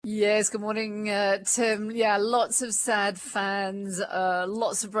Yes, good morning, Tim. Yeah, lots of sad fans,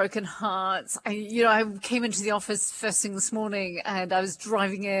 lots of broken hearts. I came into the office first thing this morning and I was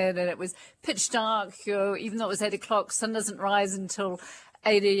driving in and it was pitch dark. Even though it was 8 o'clock, sun doesn't rise until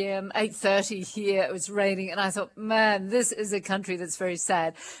 8 a.m., 8:30 here. It was raining, and I thought, man, this is a country that's very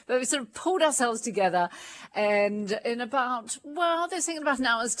sad. But we sort of pulled ourselves together, and in about, they're saying in about an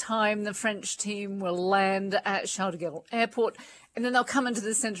hour's time, the French team will land at Charles de Gaulle Airport, and then they'll come into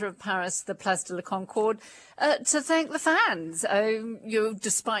the centre of Paris, the Place de la Concorde, to thank the fans.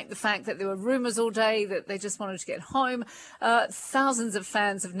 Despite the fact that there were rumours all day that they just wanted to get home, thousands of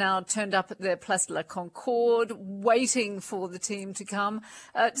fans have now turned up at the Place de la Concorde, waiting for the team to come.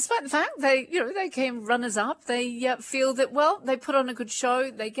 Despite the fact they came runners-up, they feel that, they put on a good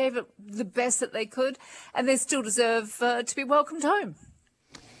show, they gave it the best that they could, and they still deserve to be welcomed home.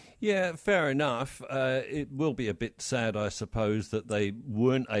 Yeah, fair enough. It will be a bit sad, I suppose, that they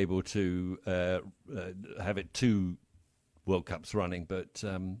weren't able to have it 2 World Cups running. But,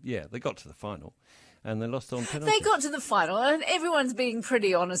 they got to the final and they lost on penalties. They got to the final, and everyone's being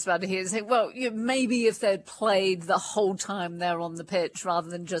pretty honest about it here, saying, maybe if they'd played the whole time they're on the pitch rather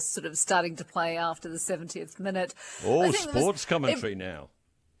than just sort of starting to play after the 70th minute. Oh, sports commentary now.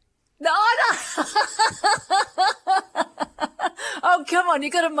 No. Oh, come on,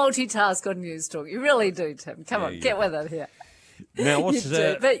 you've got to multitask on News Talk. You really do, Tim. Come on, get with it here. Now,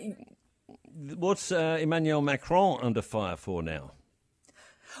 what's Emmanuel Macron under fire for now?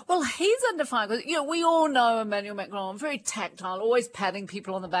 Well, he's under fire because, we all know Emmanuel Macron, very tactile, always patting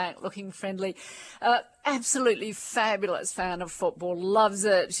people on the back, looking friendly. Absolutely fabulous fan of football, loves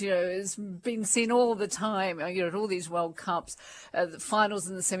it, has been seen all the time, at all these World Cups, the finals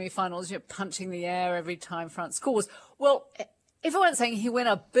and the semi-finals, punching the air every time France scores. Well, everyone's saying he went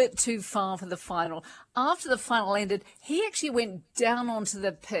a bit too far for the final. After the final ended, he actually went down onto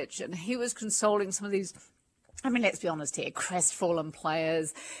the pitch and he was consoling some of these, let's be honest here, crestfallen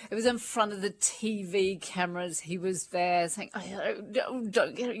players. It was in front of the TV cameras. He was there saying,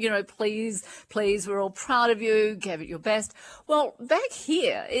 please, we're all proud of you, gave it your best. Well, back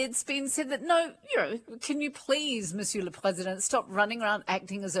here, it's been said that, no, can you please, Monsieur le Président, stop running around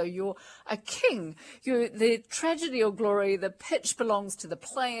acting as though you're a king. The tragedy or glory, the pitch belongs to the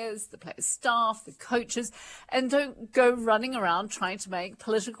players staff, the coaches, and don't go running around trying to make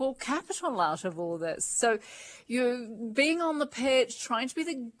political capital out of all this. So, you being on the pitch, trying to be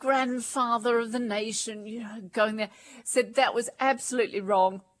the grandfather of the nation, going there, said that was absolutely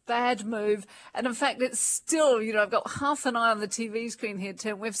wrong, bad move. And in fact, it's still, I've got half an eye on the TV screen here,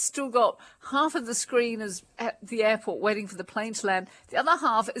 Tim. We've still got half of the screen is at the airport waiting for the plane to land. The other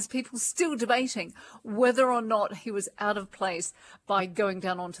half is people still debating whether or not he was out of place by going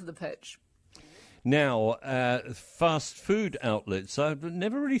down onto the pitch. Now, fast food outlets. I've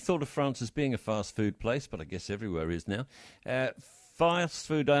never really thought of France as being a fast food place, but I guess everywhere is now. Fast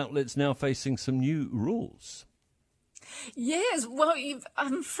food outlets now facing some new rules. Yes,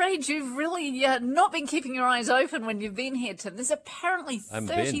 I'm afraid you've really not been keeping your eyes open when you've been here, Tim. There's apparently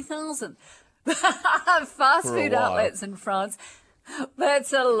 30,000 fast food outlets in France.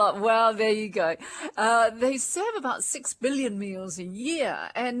 That's a lot. Well, there you go. They serve about 6 billion meals a year.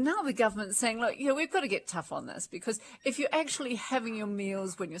 And now the government's saying, look, we've got to get tough on this, because if you're actually having your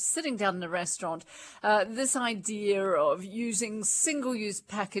meals when you're sitting down in a restaurant, this idea of using single-use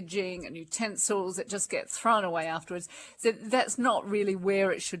packaging and utensils that just get thrown away afterwards, that's not really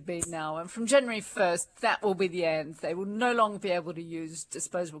where it should be now. And from January 1st, that will be the end. They will no longer be able to use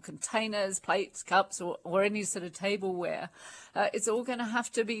disposable containers, plates, cups, or any sort of tableware. It's all going to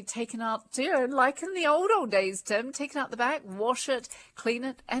have to be taken out, like in the old days, Tim, taken out the back, wash it, clean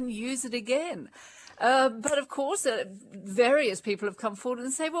it, and use it again. But of course, various people have come forward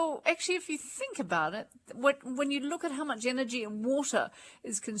and say, well, actually, if you think about it, when you look at how much energy and water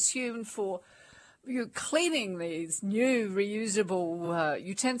is consumed for cleaning these new reusable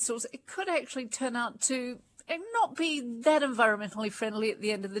utensils, it could actually turn out to and not be that environmentally friendly at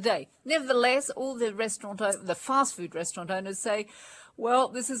the end of the day. Nevertheless, all the fast food restaurant owners say, well,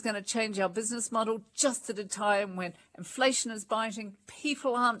 this is going to change our business model just at a time when inflation is biting,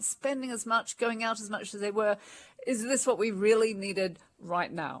 people aren't spending as much, going out as much as they were. Is this what we really needed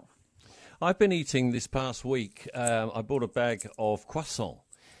right now? I've been eating this past week. I bought a bag of croissants.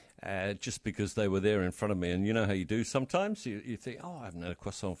 Just because they were there in front of me. And you know how you do sometimes? You think, I haven't had a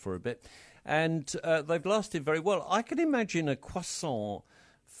croissant for a bit. And they've lasted very well. I could imagine a croissant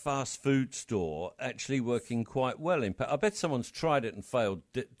fast food store actually working quite well. I bet someone's tried it and failed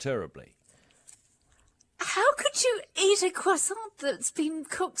terribly. How could you eat a croissant that's been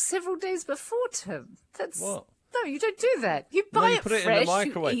cooked several days before, Tim? What? No, you don't do that. You buy you it put it fresh, in the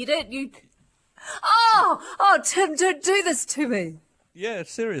microwave. you eat it, Oh, Tim, don't do this to me. Yeah,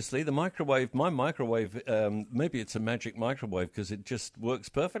 seriously, my microwave, maybe it's a magic microwave because it just works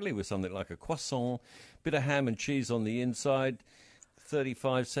perfectly with something like a croissant, bit of ham and cheese on the inside,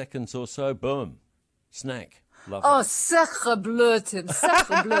 35 seconds or so, boom, snack. Love Oh, it. sacre bleu, Tim,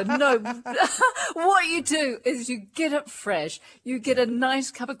 sacre bleu. No, what you do is you get it fresh. You get a nice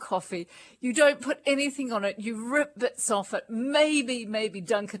cup of coffee. You don't put anything on it. You rip bits off it. Maybe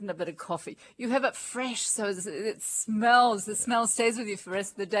dunk it in a bit of coffee. You have it fresh so it smells. The smell stays with you for the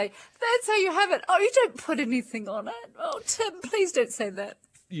rest of the day. That's how you have it. Oh, you don't put anything on it. Oh, Tim, please don't say that.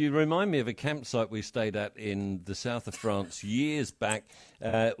 You remind me of a campsite we stayed at in the south of France years back,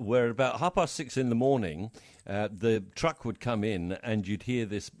 where about 6:30 in the morning, the truck would come in and you'd hear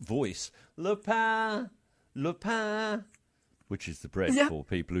this voice, le pain, which is the bread for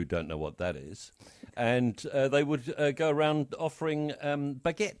people who don't know what that is. And they would go around offering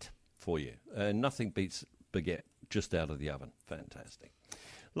baguette for you. Nothing beats baguette just out of the oven. Fantastic.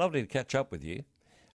 Lovely to catch up with you.